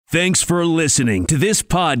Thanks for listening to this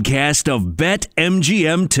podcast of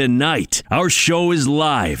BetMGM Tonight. Our show is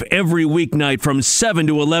live every weeknight from 7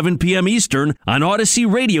 to 11 p.m. Eastern on Odyssey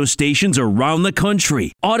radio stations around the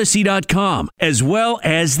country, Odyssey.com, as well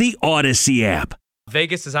as the Odyssey app.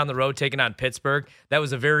 Vegas is on the road taking on Pittsburgh. That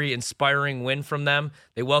was a very inspiring win from them.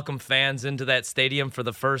 They welcomed fans into that stadium for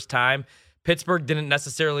the first time. Pittsburgh didn't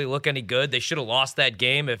necessarily look any good. They should have lost that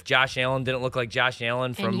game if Josh Allen didn't look like Josh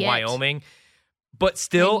Allen from Wyoming. But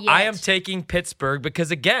still, I am taking Pittsburgh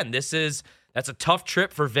because, again, that's a tough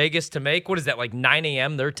trip for Vegas to make. What is that, like 9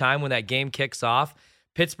 a.m. their time when that game kicks off?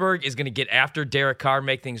 Pittsburgh is going to get after Derek Carr,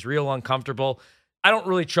 make things real uncomfortable. I don't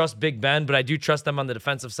really trust Big Ben, but I do trust them on the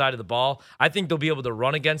defensive side of the ball. I think they'll be able to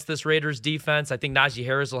run against this Raiders defense. I think Najee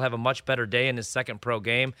Harris will have a much better day in his second pro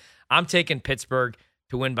game. I'm taking Pittsburgh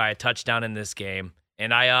to win by a touchdown in this game.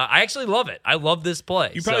 And I actually love it. I love this play.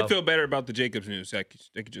 You probably feel better about the Jacobs news, like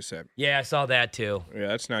you just said. Yeah, I saw that too. Yeah,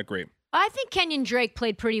 that's not great. I think Kenyon Drake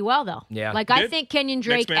played pretty well, though. Yeah. I think Kenyon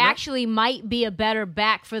Drake actually might be a better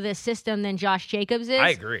back for this system than Josh Jacobs is. I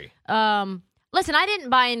agree. Listen, I didn't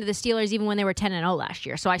buy into the Steelers even when they were 10-0 last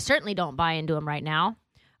year, so I certainly don't buy into them right now.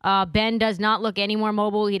 Ben does not look any more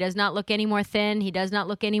mobile. He does not look any more thin. He does not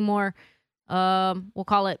look any more, we'll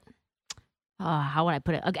call it, how would I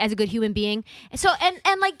put it? As a good human being. So,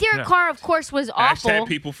 and like Derek Carr, of course, was awful. Hashtag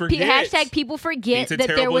people forget. Hashtag people forget He's a that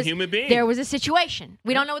terrible human being. There was a situation.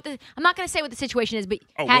 We don't know I'm not going to say what the situation is, but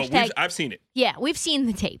hashtag. I've seen it. Yeah, we've seen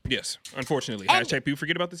the tape. Yes, unfortunately. And, hashtag people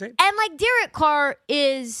forget about the tape. And like Derek Carr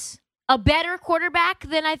is a better quarterback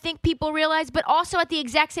than I think people realize, but also at the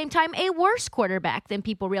exact same time, a worse quarterback than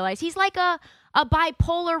people realize. He's like a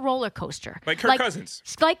bipolar roller coaster. Like Kirk Cousins.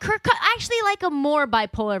 Actually like a more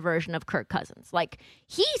bipolar version of Kirk Cousins. Like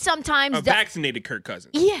he sometimes vaccinated Kirk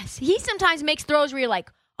Cousins. Yes, he sometimes makes throws where you're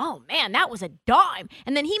like, oh man, that was a dime.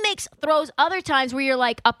 And then he makes throws other times where you're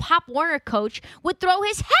like, a Pop Warner coach would throw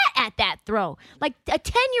his hat at that throw. Like a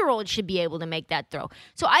 10-year-old should be able to make that throw.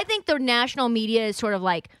 So I think the national media is sort of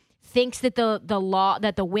like thinks that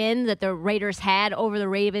the win that the Raiders had over the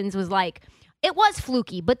Ravens was like, it was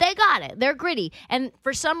fluky, but they got it. They're gritty. And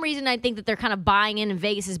for some reason, I think that they're kind of buying in, and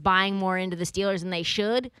Vegas is buying more into the Steelers than they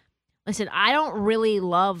should. Listen, I don't really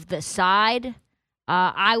love the side.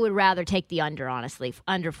 I would rather take the under, honestly,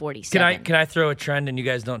 under 47. Can I throw a trend and you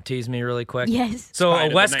guys don't tease me really quick? Yes. So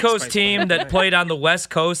a West Coast team that played on the West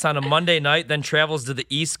Coast on a Monday night, then travels to the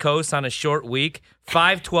East Coast on a short week,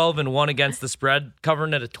 5-12-1 against the spread,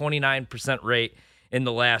 covering at a 29% rate in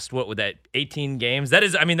the last, 18 games? That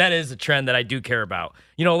is a trend that I do care about.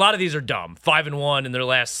 You know, a lot of these are dumb. 5-1 in their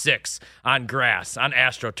last 6 on grass, on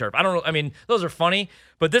AstroTurf. Those are funny,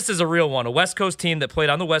 but this is a real one. A West Coast team that played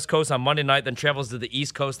on the West Coast on Monday night, then travels to the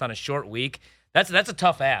East Coast on a short week. That's a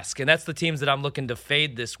tough ask, and that's the teams that I'm looking to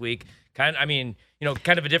fade this week. Kind of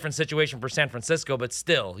a different situation for San Francisco, but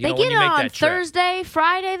still, they when get you make on that trip. Thursday,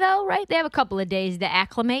 Friday, though, right? They have a couple of days to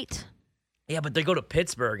acclimate. Yeah, but they go to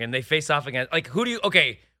Pittsburgh and they face off against, like, who do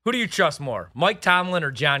you trust more, Mike Tomlin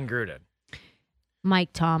or John Gruden? Mike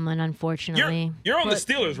Tomlin, unfortunately. You're on the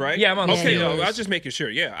Steelers, right? Yeah, I'm on the Steelers. I was just making sure.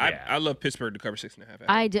 Yeah, I love Pittsburgh to cover 6.5.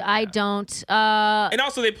 I don't. And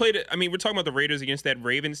also they played it. We're talking about the Raiders against that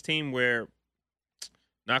Ravens team where,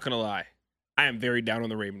 not going to lie, I am very down on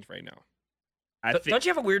the Ravens right now. Don't you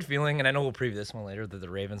have a weird feeling, and I know we'll preview this one later, that the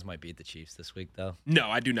Ravens might beat the Chiefs this week, though? No,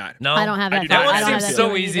 I do not. No? I don't have that. That one I don't seems have that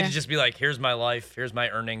so easy either. to just be like, here's my life, here's my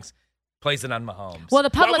earnings, place it on Mahomes. Well, the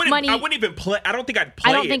public money. I wouldn't even play. I don't think I'd play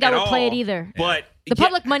it. I don't think I would play it either. But the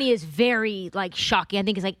public money is very shocking. I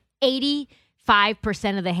think it's like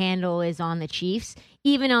 85% of the handle is on the Chiefs.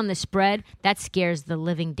 Even on the spread, that scares the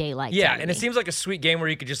living daylights out of and me. it seems like a sweet game where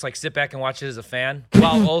you could just sit back and watch it as a fan,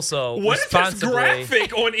 while also what is this responsibly.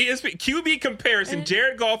 graphic on ESPN? QB comparison: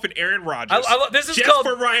 Jared Goff and Aaron Rodgers. This is just called.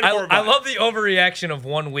 for Ryan Horvath. I love the overreaction of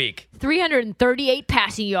 1 week. 338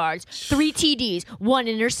 passing yards, 3 TDs, 1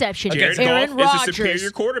 interception. Jared Aaron Goff Rodgers, is a superior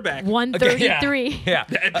quarterback. 133. Yeah.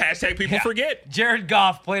 Hashtag people forget. Jared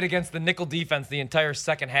Goff played against the nickel defense the entire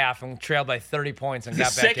second half and trailed by 30 points and The got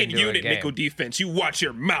back second into a unit game. nickel defense. You watch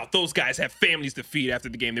your mouth. Those guys have families to feed after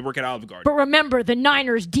the game. They work at Olive Garden. But remember, the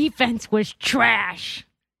Niners' defense was trash.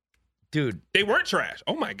 Dude, They weren't trash.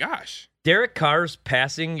 Oh my gosh. Derek Carr's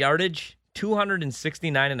passing yardage,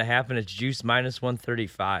 269.5, and it's juice minus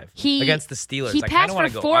 135 against the Steelers. He passed for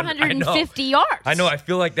 450 yards. I know. I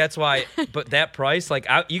feel like that's why. But that price,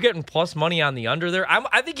 you getting plus money on the under there.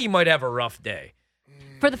 I think he might have a rough day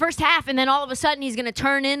for the first half, and then all of a sudden he's going to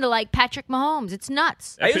turn into Patrick Mahomes. It's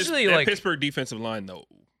nuts. I usually that Pittsburgh defensive line though.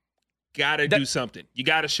 Gotta do something. You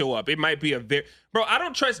gotta show up. It might be bro. I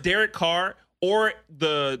don't trust Derek Carr or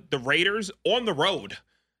the Raiders on the road.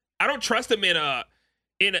 I don't trust them in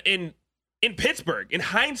in Pittsburgh, in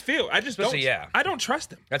Heinz Field. I just don't. Yeah. I don't trust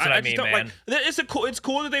them. That's what I just mean, don't, man. Like, it's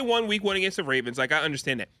cool that they won week 1 against the Ravens. Like, I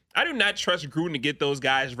understand that. I do not trust Gruden to get those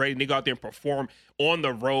guys ready and they go out there and perform on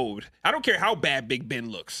the road. I don't care how bad Big Ben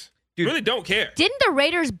looks. Dude, really don't care. Didn't the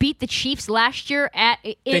Raiders beat the Chiefs last year at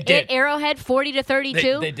Arrowhead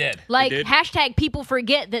 40-32? They did. Like They did. hashtag people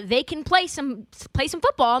forget that they can play some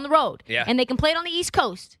football on the road. Yeah. And they can play it on the East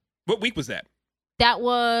Coast. What week was that? That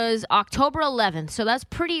was October 11th, so that's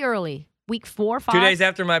pretty early. Week 4 or 5. 2 days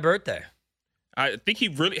after my birthday. I think he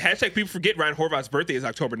really hashtag people forget Ryan Horvath's birthday is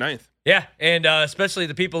October 9th. Yeah, and especially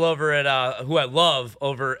the people over at who I love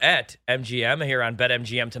over at MGM here on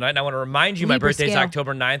BetMGM tonight. And I want to remind you, my Libra birthday's scale.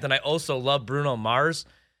 October 9th, and I also love Bruno Mars.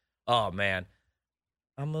 Oh man,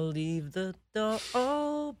 I'ma leave the door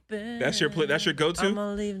open. That's your go-to.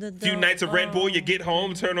 I'ma leave the door Few nights of Red Bull, you get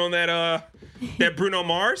home, turn on that Bruno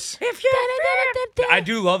Mars. I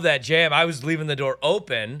do love that jam. I was leaving the door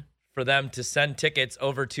open for them to send tickets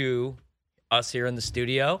over to us here in the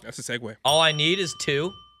studio. That's a segue. All I need is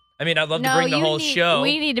 2. I mean, I'd love to No, bring the you whole need- show.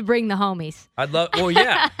 We need to bring the homies. I'd love. Well,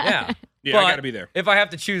 yeah. Yeah, But I gotta be there. If I have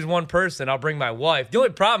to choose one person, I'll bring my wife. The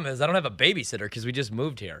only problem is I don't have a babysitter because we just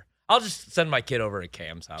moved here. I'll just send my kid over to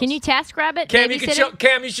Cam's house. Can you task grab it? Cam, you babysit it?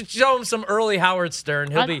 Cam, you should show him some early Howard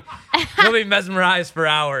Stern. He'll be mesmerized for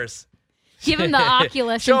hours. Give him the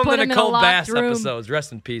Oculus Show and him put the him in a Nicole locked Bass room. episodes.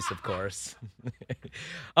 Rest in peace, of course.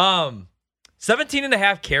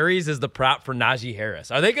 17.5 carries is the prop for Najee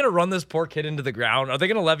Harris. Are they going to run this poor kid into the ground? Are they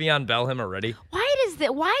going to Le'Veon Bell him already? Why do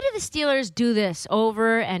the Steelers do this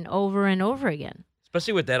over and over and over again?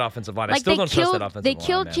 Especially with that offensive line. I Like still don't trust that offensive line. they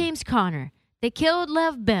killed man. James Conner. They killed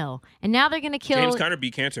Lev Bell, and now they're going to kill. James Conner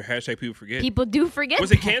beat cancer. Hashtag people forget. People do forget.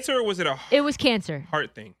 Was it that. cancer or was it a It was cancer.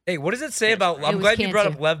 heart thing? Hey, what does it say about? It I'm was glad you brought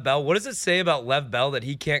cancer. up Lev Bell. What does it say about Lev Bell that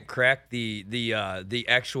he can't crack the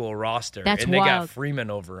actual roster? That's and they got wild.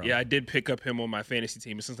 Freeman over him. Yeah, I did pick up him on my fantasy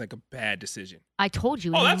team. It sounds like a bad decision. I told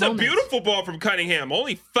you. Oh, in that's the a moment. beautiful ball from Cunningham.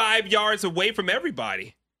 Only 5 yards away from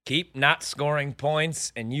everybody. Keep not scoring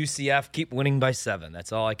points, and UCF keep winning by 7.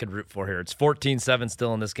 That's all I could root for here. It's 14-7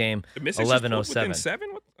 still in this game. The Mystics just pulled 11-07. within 7?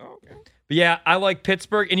 Oh, okay. But yeah, I like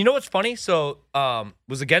Pittsburgh. And you know what's funny? So,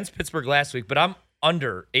 was against Pittsburgh last week, but I'm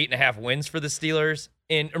under 8.5 wins for the Steelers.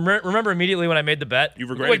 And remember immediately when I made the bet? You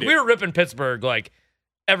regretted We it. were ripping Pittsburgh like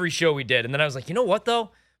every show we did. And then I was like, you know what, though?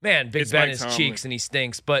 Man, Big It's Ben Mike is Tomlin. cheeks and he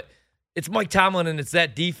stinks. But it's Mike Tomlin and it's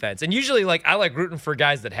that defense. And usually, like, I like rooting for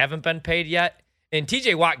guys that haven't been paid yet. And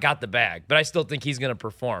TJ Watt got the bag, but I still think he's going to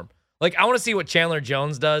perform. Like, I want to see what Chandler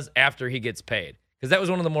Jones does after he gets paid. Because that was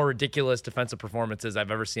one of the more ridiculous defensive performances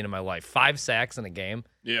I've ever seen in my life. 5 sacks in a game.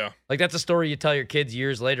 Yeah. Like, that's a story you tell your kids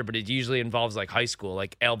years later, but it usually involves, like, high school.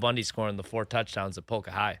 Like, Al Bundy scoring the 4 touchdowns at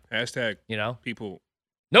Polka High. Hashtag You know? people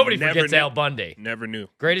Nobody Never forgets knew. Al Bundy. never knew.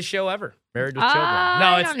 Greatest show ever. Married with Children. I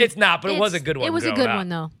No, don't- it's not, but it was a good one. It was a growing good up. one,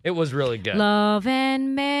 though. It was really good. Love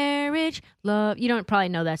and marriage, love. You don't probably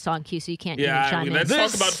know that song, Q, so you can't even Yeah, chime in. let's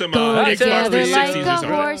This talk about some Go Xbox together 360s like or a something.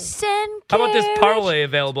 horse and How about this carriage. parlay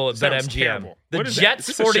available at Sounds BetMGM? terrible. The What is that? Jets,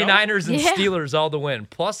 Is this a show? 49ers, and Yeah. Steelers all to win.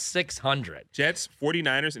 Plus 600. Jets,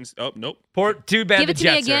 49ers, and nope. Too bad Give the it to me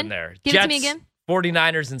Jets are again. in there. Give it Jets, to me again.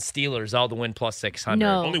 49ers, and Steelers all to win plus 600.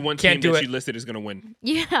 No. Only one team Can't do that it. you listed is going to win.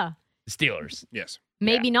 Yeah, Steelers. Yes.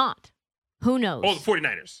 maybe not. Who knows? Oh, the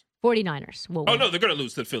 49ers. 49ers will Oh, win. no, they're going to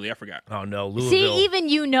lose to Philly. I forgot. Oh, no. Louisville. See, even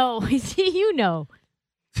you know. See, you know.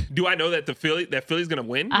 Do I know that Philly's going to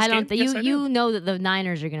win? I this don't game? think Yes, I do. you know that the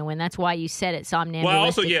Niners are going to win. That's why you said it somnambulagistically.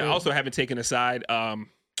 Well, I also haven't taken a side.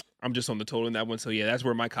 I'm just on the total in that one. So, yeah, that's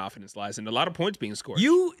where my confidence lies. And a lot of points being scored.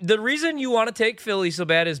 The reason you want to take Philly so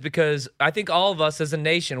bad is because I think all of us as a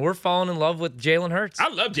nation, we're falling in love with Jalen Hurts. I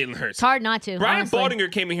love Jalen Hurts. It's hard not to. Brian honestly.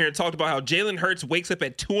 Baldinger came in here and talked about how Jalen Hurts wakes up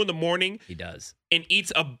at 2 a.m. He does. and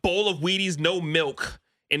eats a bowl of Wheaties, no milk,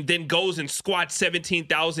 and then goes and squats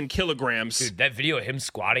 17,000 kilograms. Dude, that video of him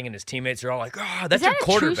squatting and his teammates are all like, that's Is that your a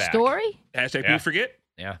quarterback. true story? Hashtag Yeah. people forget.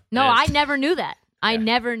 Yeah. No, it I is. never knew that. I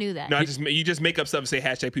never knew that. No, you just make up stuff and say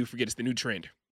hashtag people forget. It's the new trend.